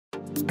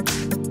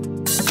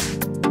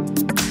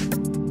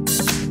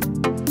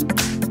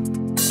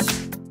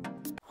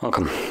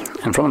Welcome.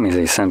 In front of me is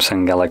a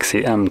Samsung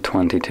Galaxy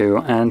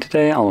M22, and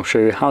today I'll show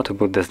you how to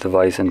put this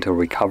device into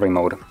recovery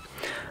mode.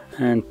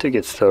 And to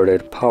get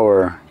started,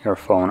 power your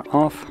phone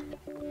off.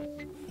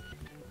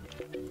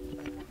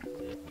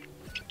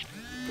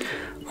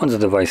 Once the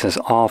device is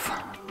off,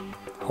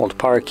 hold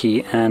power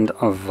key and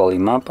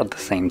volume up at the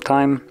same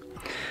time.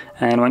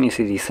 And when you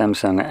see the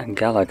Samsung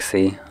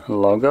Galaxy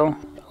logo,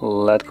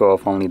 let go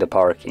of only the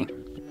power key.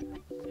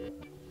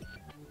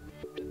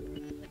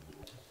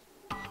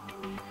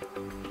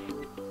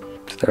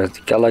 So there's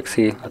the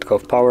Galaxy, let go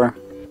of power.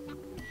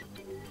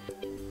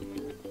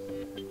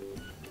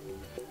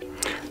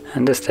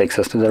 And this takes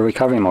us to the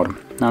recovery mode.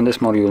 Now in this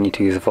mode you'll need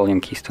to use the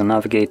volume keys to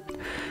navigate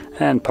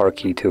and power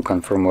key to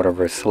confirm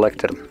whatever is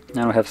selected.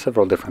 Now we have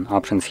several different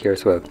options here.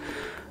 So we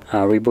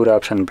have reboot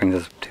option, brings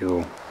us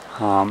to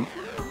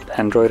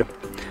Android.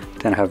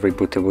 Then I have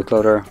reboot to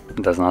bootloader,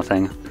 does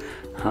nothing.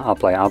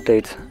 Apply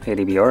updates,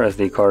 ADB or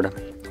SD card,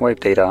 wipe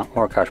data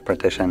or cache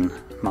partition,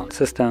 mount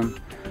system,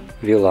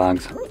 view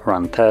logs,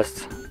 run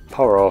tests,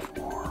 power off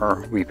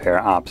or repair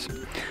apps.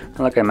 And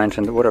like I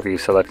mentioned, whatever you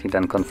select, you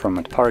then confirm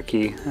with power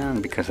key,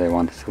 and because I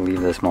wanted to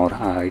leave this mode,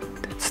 I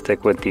did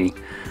stick with the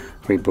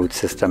reboot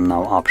system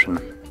now option.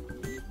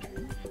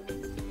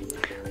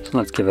 So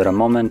let's give it a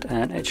moment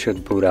and it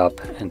should boot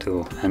up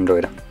into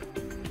Android.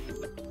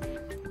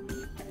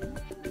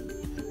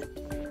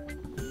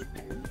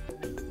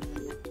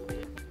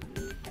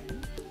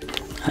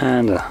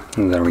 And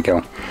there we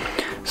go.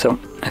 So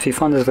if you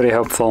found this video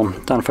helpful,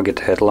 don't forget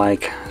to hit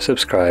like,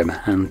 subscribe,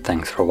 and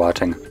thanks for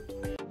watching.